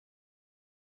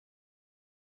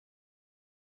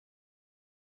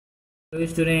Hello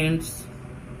students,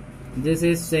 this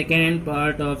is second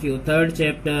part of your third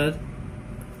chapter,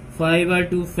 Fiber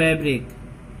to Fabric.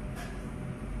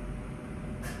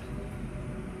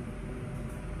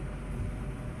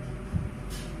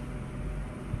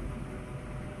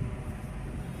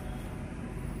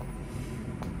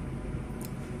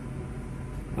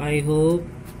 I hope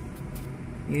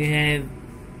you have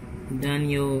done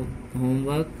your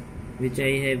homework which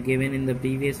I have given in the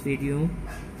previous video.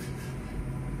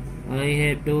 I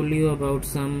have told you about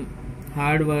some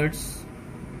hard words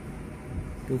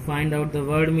to find out the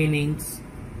word meanings.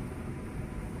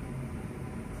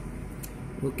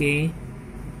 Okay,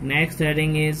 next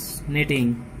heading is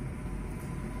knitting.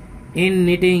 In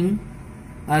knitting,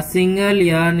 a single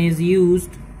yarn is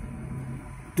used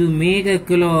to make a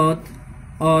cloth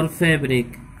or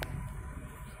fabric.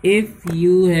 If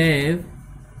you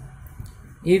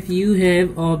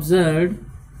have observed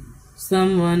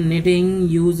someone knitting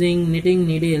using knitting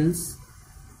needles,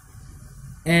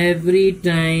 every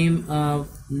time a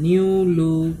new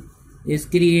loop is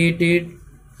created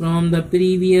from the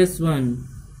previous one,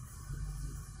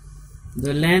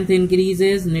 the length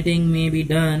increases. Knitting may be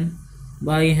done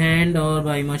by hand or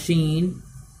by machine.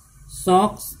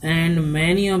 Socks and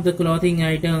many of the clothing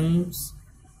items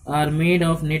are made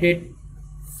of knitted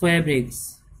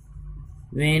fabrics.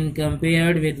 When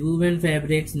compared with woven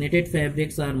fabrics, knitted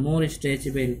fabrics are more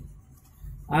stretchable.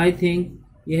 I think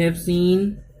you have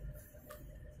seen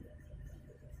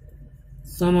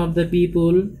some of the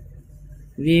people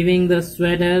weaving the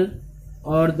sweater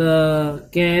or the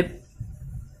cap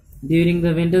during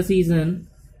the winter season.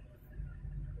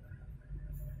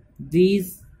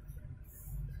 These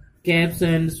caps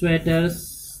and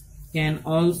sweaters can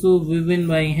also be woven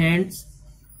by hands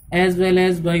as well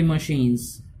as by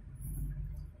machines.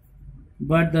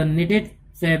 But the knitted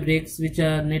fabrics which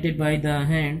are knitted by the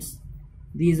hands,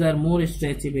 these are more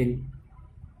stretchable.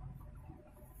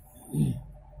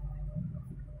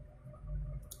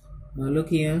 Now look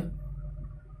here,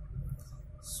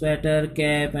 sweater,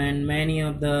 cap and many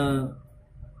of the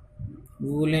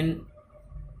woolen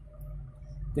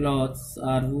cloths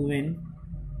are woven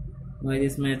by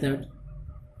this method.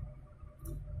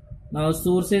 Now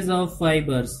sources of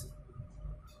fibers.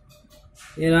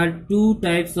 There are two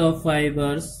types of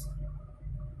fibers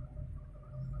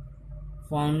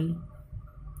found.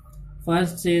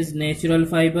 First is natural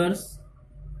fibers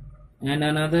and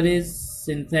another is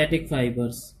synthetic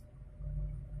fibers.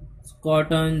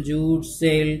 Cotton, jute,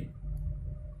 silk,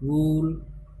 wool.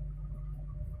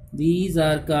 These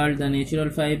are called the natural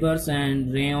fibers,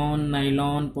 and rayon,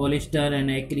 nylon, polyester and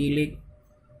acrylic,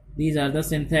 these are the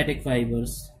synthetic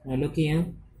fibers. Now look here.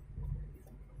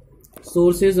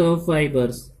 Sources of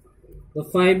fibers. The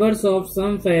fibers of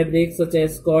some fabrics such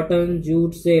as cotton,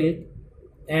 jute, silk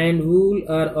and wool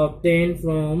are obtained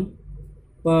from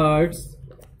parts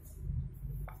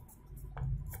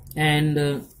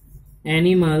and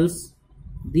animals.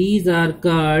 These are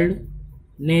called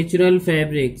natural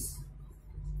fabrics.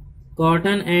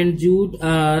 Cotton and jute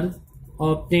are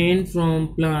obtained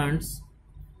from plants.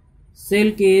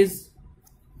 Silk is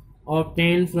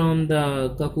obtained from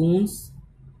the cocoons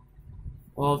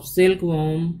of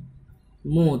silkworm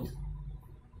moth.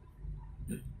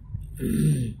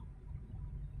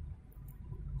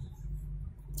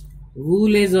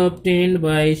 Wool is obtained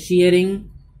by shearing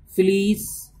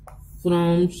fleece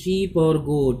from sheep or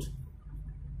goat.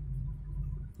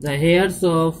 The hairs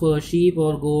of sheep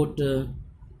or goat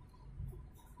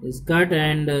is cut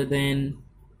and then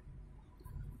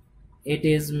it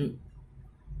is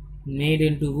made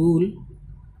into wool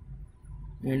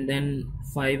and then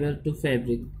fiber to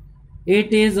fabric.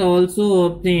 It is also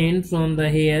obtained from the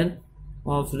hair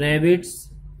of rabbits,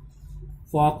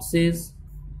 foxes,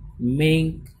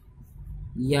 mink,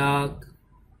 yak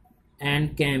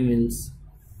and camels.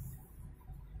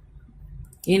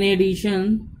 In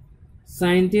addition,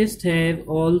 scientists have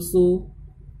also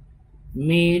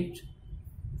made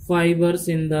fibers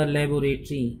in the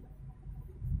laboratory.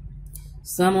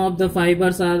 Some of the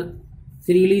fibers are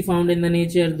freely found in the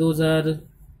nature.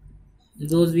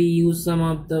 Those we use. Some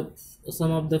of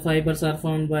the fibers are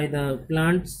found by the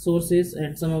plant sources,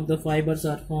 and some of the fibers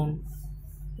are found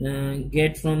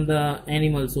get from the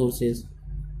animal sources.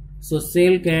 So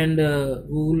silk and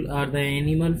wool are the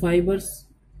animal fibers,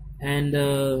 and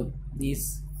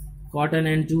these cotton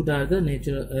and jute are the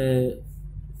natural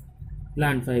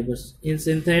plant fibers. In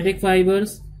synthetic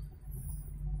fibers,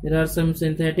 there are some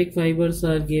synthetic fibers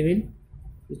are given,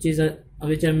 which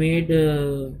are made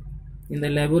in the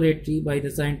laboratory by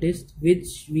the scientists,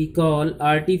 which we call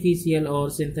artificial or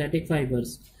synthetic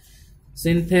fibers.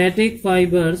 Synthetic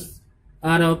fibers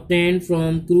are obtained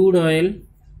from crude oil.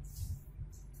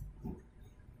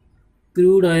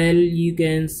 Crude oil, you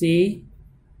can say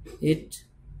it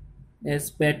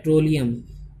as petroleum.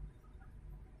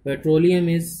 Petroleum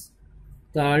is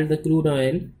called the crude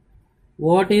oil.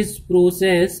 What is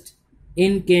processed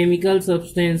in chemical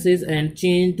substances and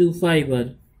changed to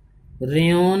fiber?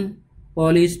 Rayon,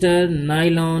 polyester,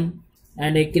 nylon,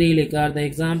 and acrylic are the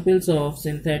examples of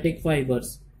synthetic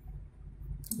fibers.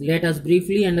 Let us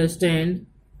briefly understand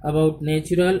about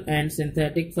natural and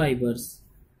synthetic fibers.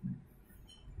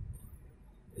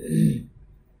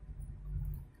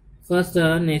 First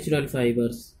are natural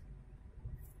fibers.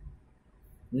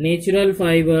 Natural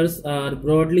fibers are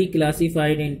broadly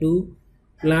classified into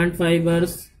plant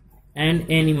fibers and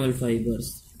animal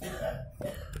fibers.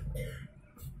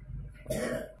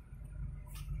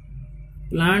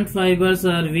 Plant fibers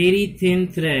are very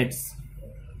thin threads.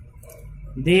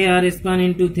 They are spun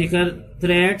into thicker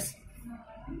threads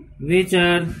which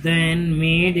are then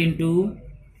made into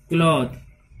cloth.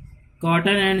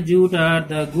 Cotton and jute are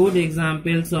the good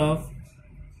examples of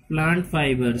plant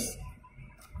fibers.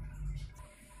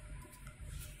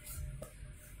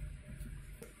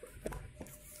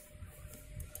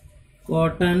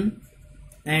 Cotton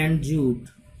and jute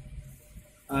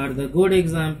are the good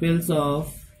examples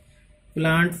of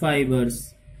plant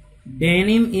fibers.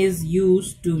 Denim is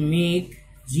used to make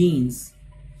jeans.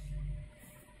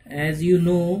 As you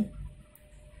know,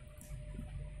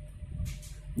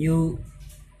 you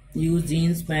use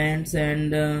jeans pants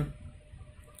and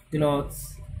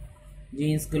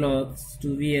jeans cloths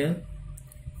to wear.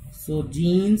 So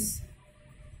jeans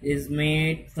is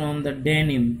made from the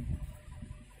denim,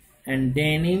 and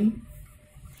denim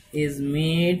is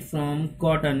made from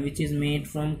cotton, which is made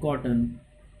from cotton.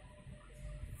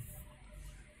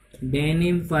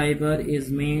 Denim fiber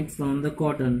is made from the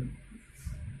cotton.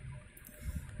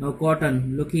 Now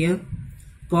cotton, look here.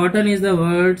 Cotton is the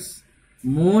world's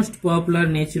most popular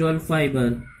natural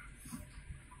fiber.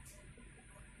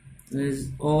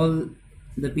 As all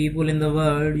the people in the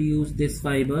world use this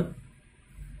fiber,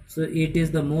 so it is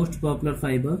the most popular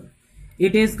fiber.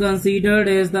 It is considered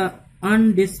as the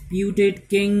undisputed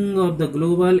king of the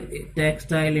global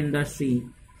textile industry.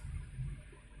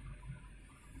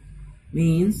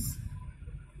 Means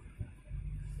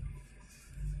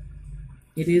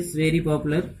it is very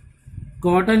popular.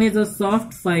 Cotton is a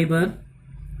soft fiber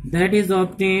that is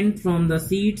obtained from the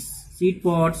seed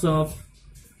pods of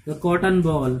the cotton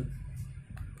ball.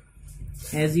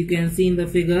 As you can see in the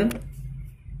figure,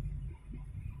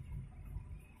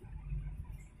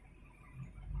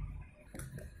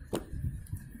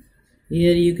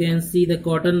 here you can see the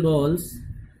cotton balls.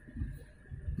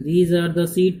 These are the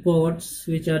seed pods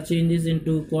which are changes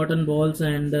into cotton balls,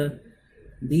 and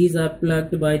these are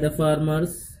plucked by the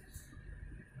farmers.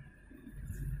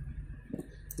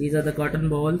 These are the cotton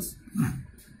balls.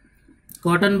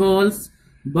 Cotton balls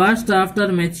burst after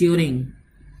maturing.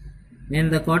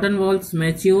 When the cotton balls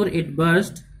mature, it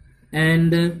bursts,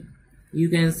 and you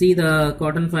can see the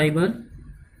cotton fiber.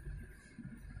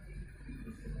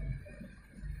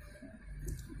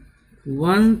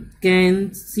 One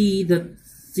can see the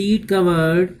seed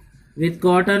covered with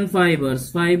cotton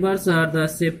fibers. Fibers are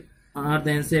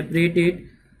then separated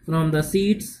from the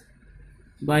seeds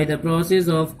by the process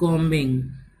of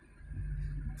combing.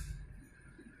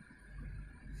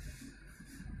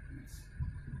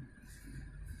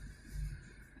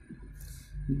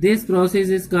 This process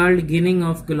is called ginning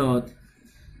of cloth.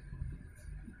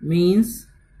 Means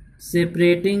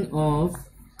separating of,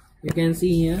 you can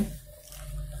see here,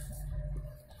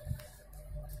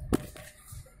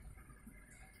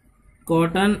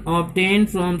 cotton obtained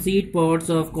from seed pods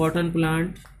of cotton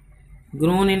plant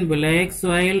grown in black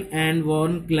soil and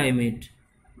warm climate,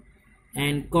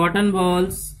 and cotton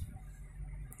balls,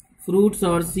 fruits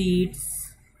or seed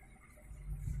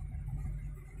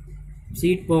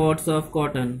pods of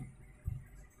cotton.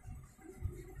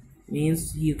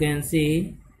 Means you can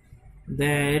say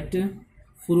that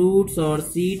fruits or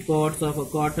seed pods of a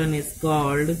cotton is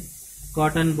called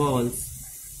cotton balls.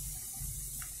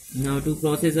 Now two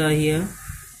processes are here.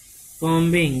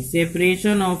 Combing,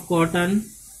 separation of cotton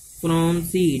from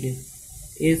seed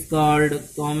is called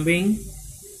combing,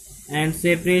 and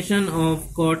separation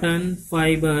of cotton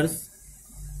fibers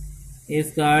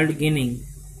is called ginning.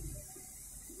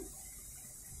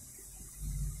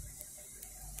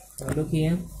 Now look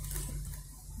here.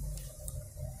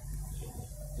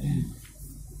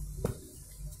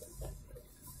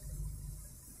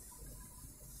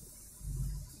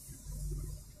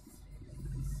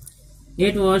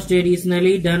 It was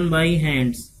traditionally done by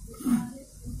hands.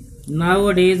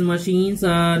 Nowadays machines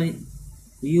are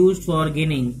used for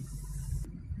ginning.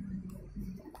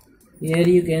 Here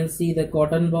you can see the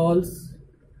cotton balls.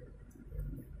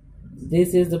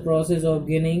 This is the process of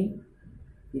ginning.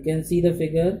 You can see the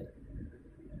figure,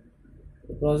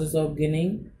 the process of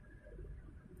ginning.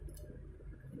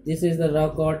 This is the raw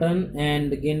cotton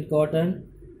and ginned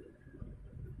cotton,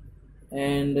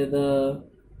 and the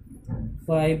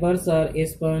fibers are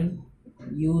spun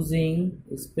using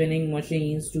spinning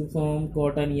machines to form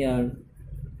cotton yarn.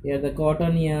 Here the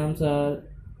cotton yarns are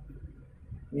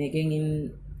making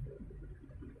in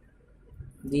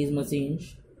these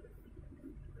machines.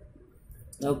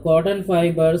 Now cotton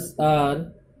fibers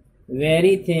are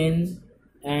very thin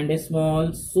and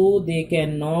small, so they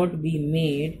cannot be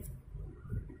made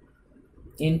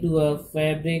into a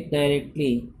fabric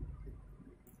directly.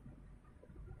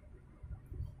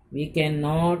 We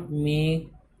cannot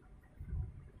make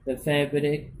the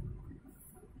fabric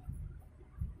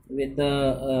with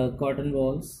the cotton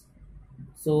balls,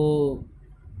 so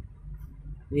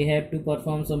we have to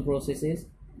perform some processes.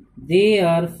 They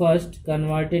are first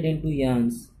converted into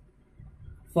yarns.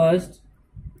 First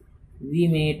we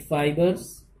made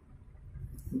fibers,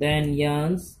 then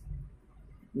yarns,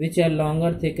 which are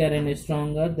longer, thicker and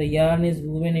stronger. The yarn is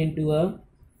woven into a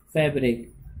fabric,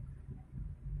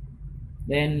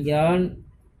 then yarn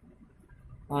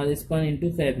are spun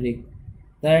into fabric.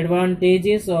 The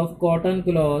advantages of cotton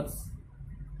cloths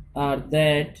are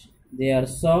that they are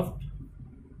soft,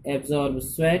 absorb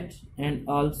sweat and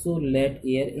also let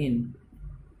air in.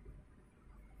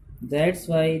 That's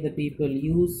why the people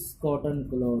use cotton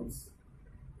cloths.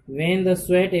 When the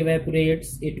sweat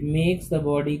evaporates, it makes the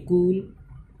body cool.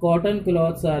 Cotton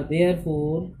cloths are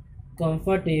therefore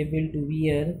comfortable to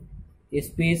wear,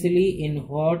 especially in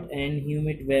hot and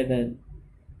humid weather.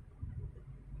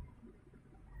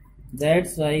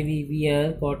 That's why we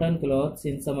wear cotton cloths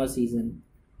in summer season.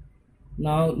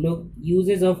 Now look,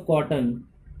 uses of cotton.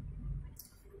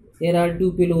 Here are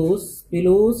two pillows.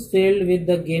 Pillows filled with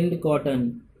the ginned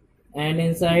cotton, and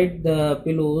inside the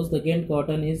pillows the ginned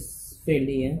cotton is filled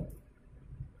here.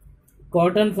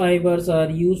 Cotton fibers are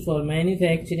used for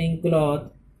manufacturing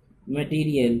cloth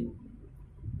material.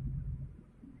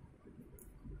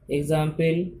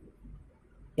 Example,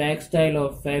 textile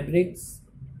of fabrics.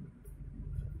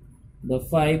 The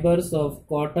fibers of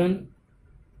cotton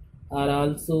are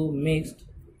also mixed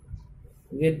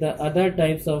with the other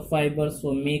types of fibers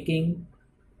for making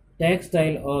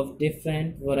textile of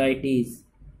different varieties.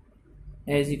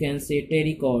 As you can see,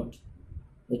 terrycot.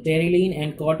 The terylene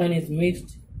and cotton is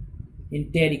mixed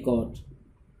in terrycot.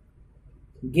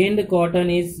 Ginned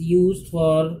cotton is used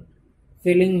for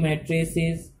filling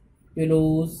mattresses,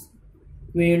 pillows,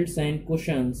 quilts and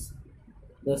cushions.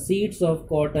 The seeds of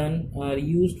cotton are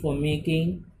used for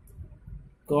making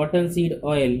cottonseed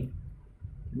oil,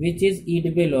 which is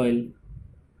edible oil.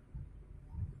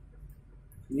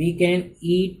 We can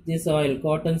eat this oil,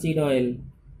 cottonseed oil,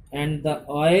 and the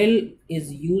oil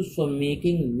is used for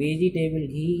making vegetable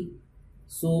ghee,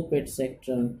 soap,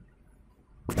 etc.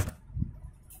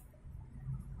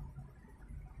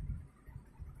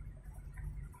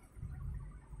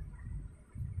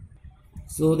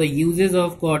 So the uses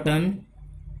of cotton: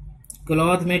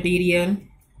 cloth material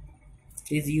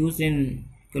is used in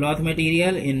cloth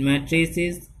material in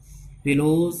mattresses,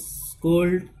 pillows,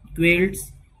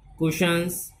 quilts,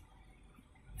 cushions,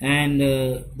 and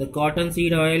the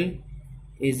cottonseed oil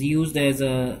is used as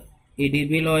a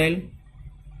edible oil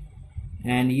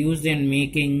and used in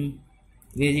making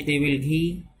vegetable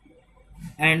ghee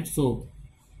and soap.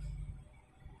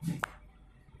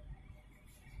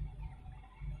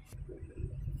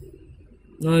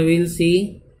 Now we will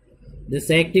see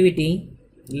this activity.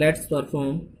 Let's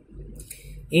perform.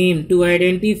 Aim to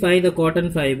identify the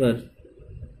cotton fiber.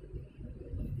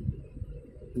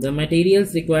 The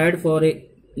materials required for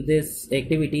this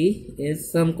activity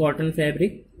is some cotton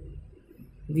fabric.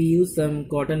 We use some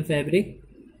cotton fabric,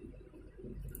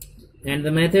 and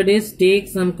the method is take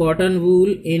some cotton wool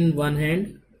in one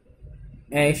hand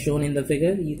as shown in the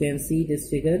figure. You can see this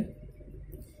figure,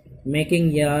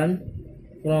 making yarn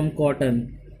from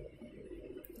cotton.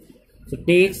 So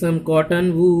take some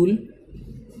cotton wool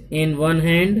in one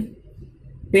hand,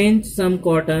 pinch some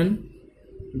cotton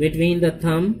between the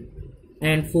thumb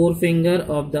and forefinger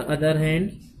of the other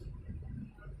hand,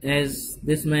 as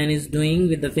this man is doing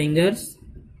with the fingers.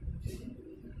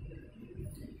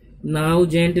 Now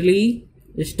gently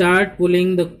start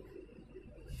pulling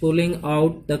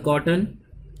out the cotton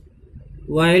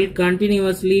while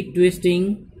continuously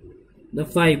twisting the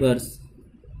fibers.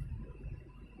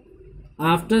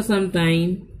 After some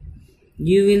time,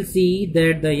 you will see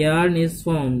that the yarn is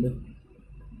formed.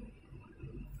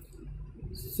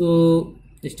 So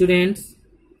students,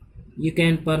 you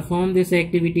can perform this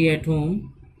activity at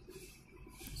home.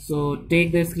 So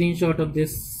take the screenshot of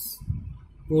this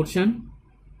portion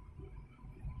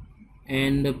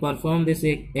and perform this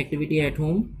activity at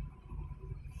home.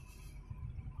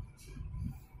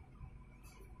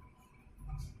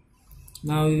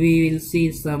 Now we will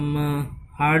see some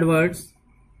hard words.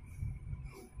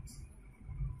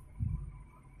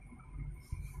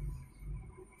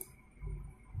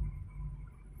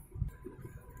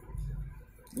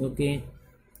 Okay,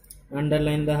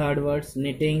 underline the hard words: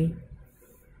 knitting,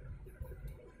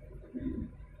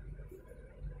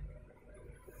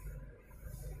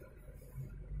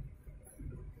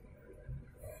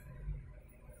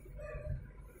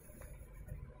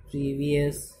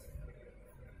 previous,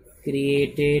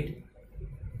 created,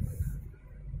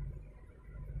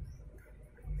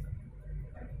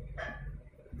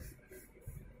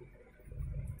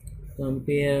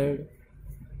 compared,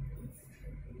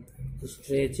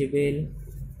 stretchable,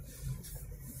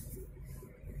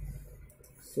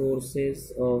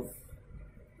 sources of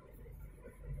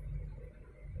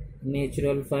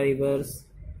natural fibers,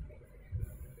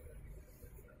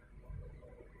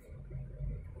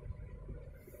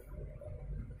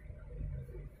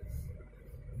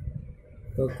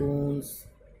 cocoons,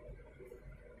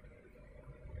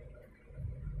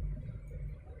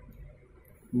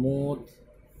 moth,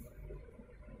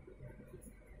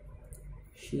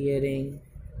 shearing,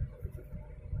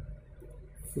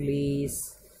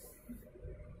 fleece,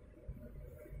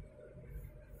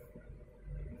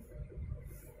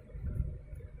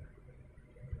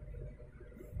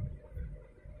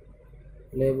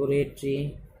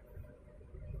 laboratory,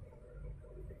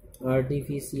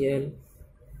 artificial,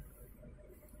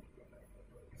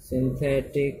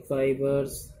 synthetic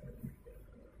fibers,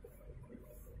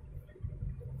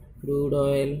 crude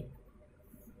oil,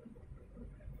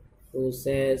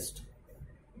 processed,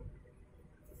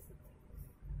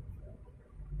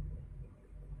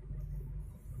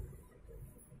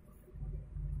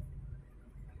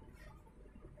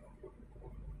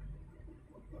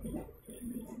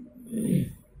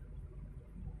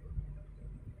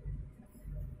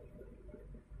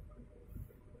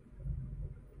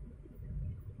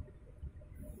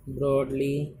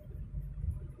 broadly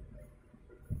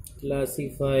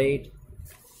classified,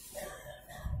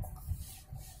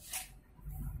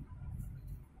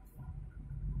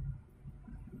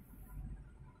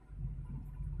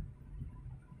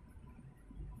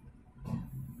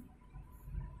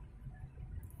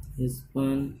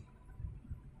 spun,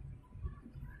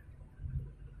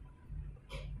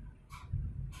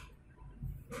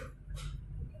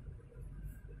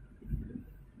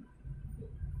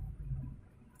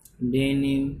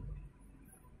 denim,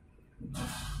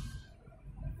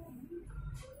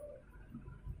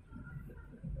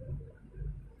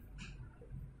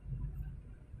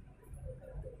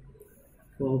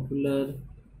 popular,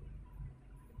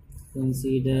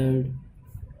 considered,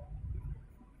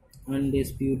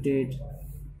 undisputed,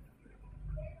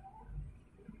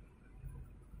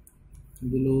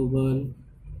 global,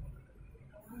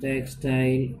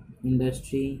 textile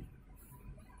industry,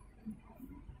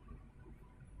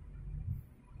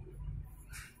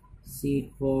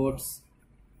 seed pots,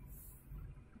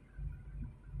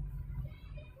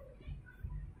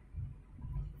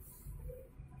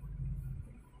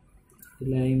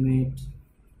 climate,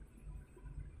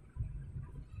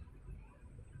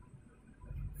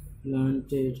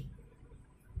 planted,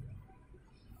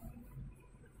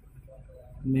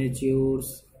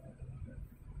 matures,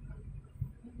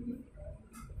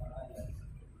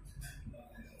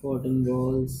 cotton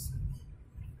balls,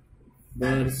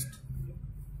 burst,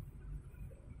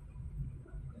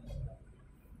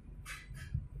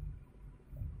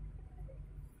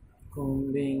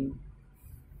 combing,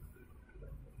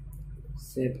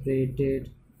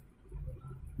 separated,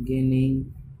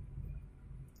 gaining,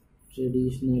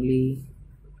 traditionally,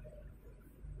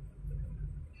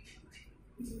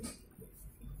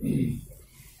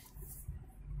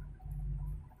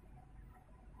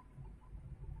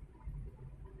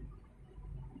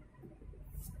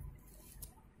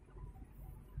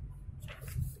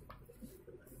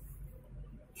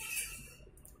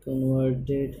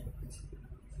 converted,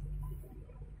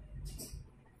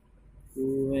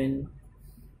 proven,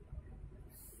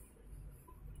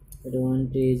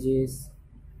 advantages,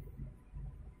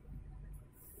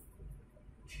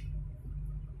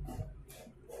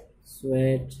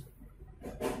 sweat,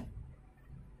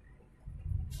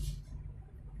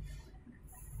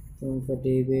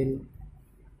 comfortable,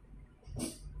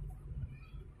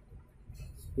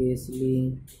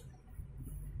 spacely,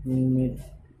 humid,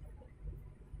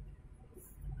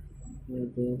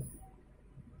 other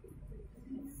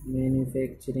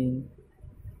manufacturing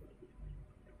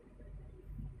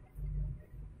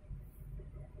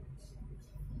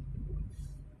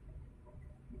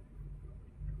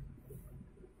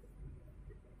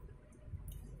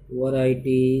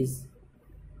varieties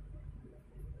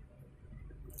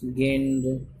gained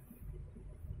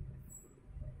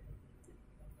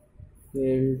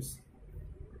fields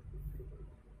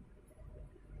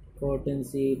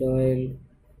cottonseed oil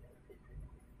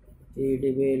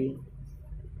edible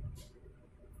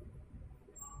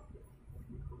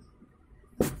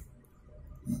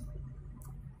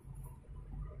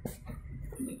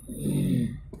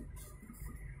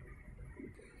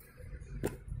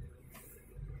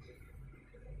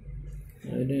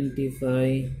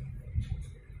identify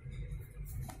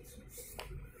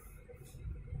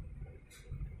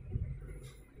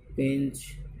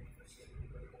pinch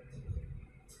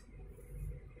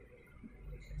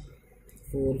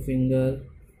forefinger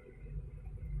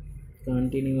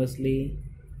continuously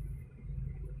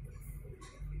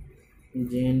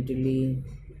gently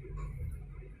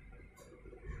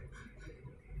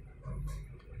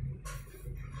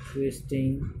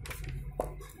twisting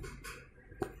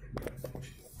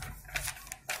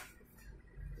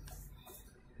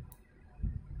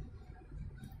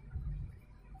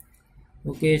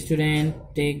okay student,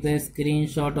 take the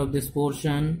screenshot of this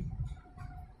portion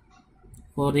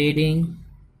for reading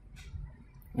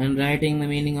and writing the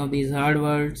meaning of these hard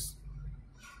words.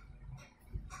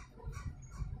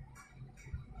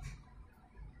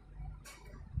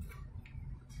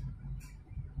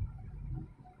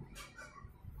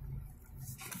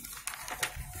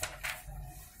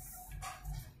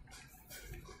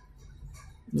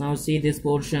 Now see this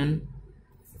portion.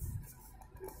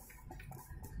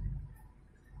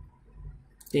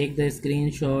 Take the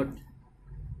screenshot.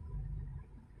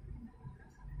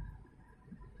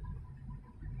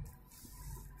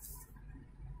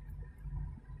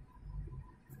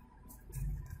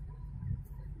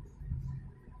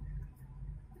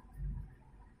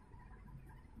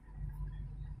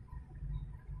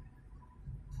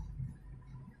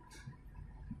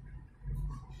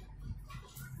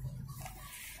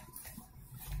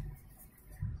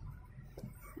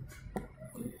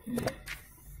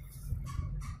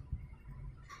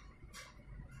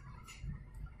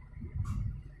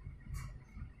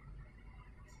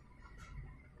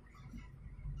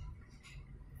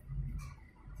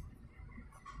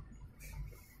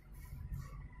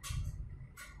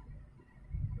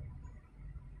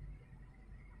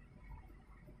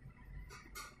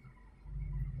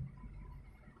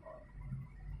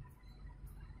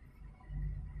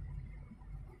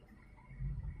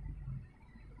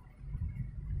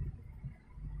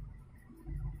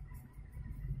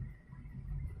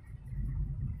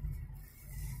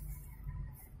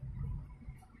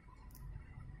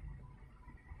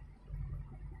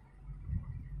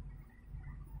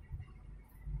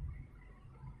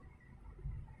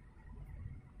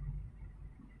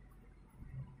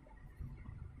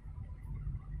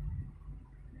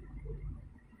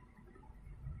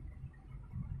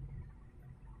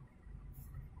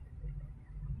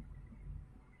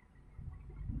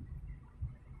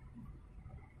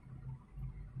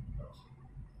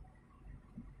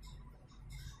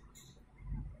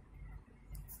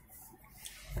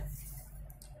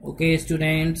 Okay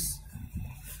students,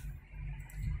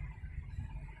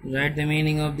 write the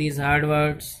meaning of these hard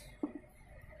words,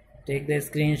 take the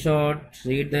screenshot,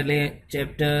 read the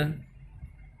chapter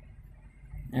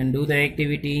and do the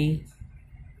activity.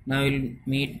 Now we'll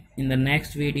meet in the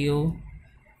next video,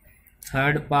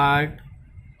 third part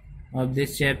of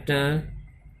this chapter.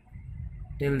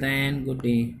 Till then, good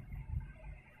day.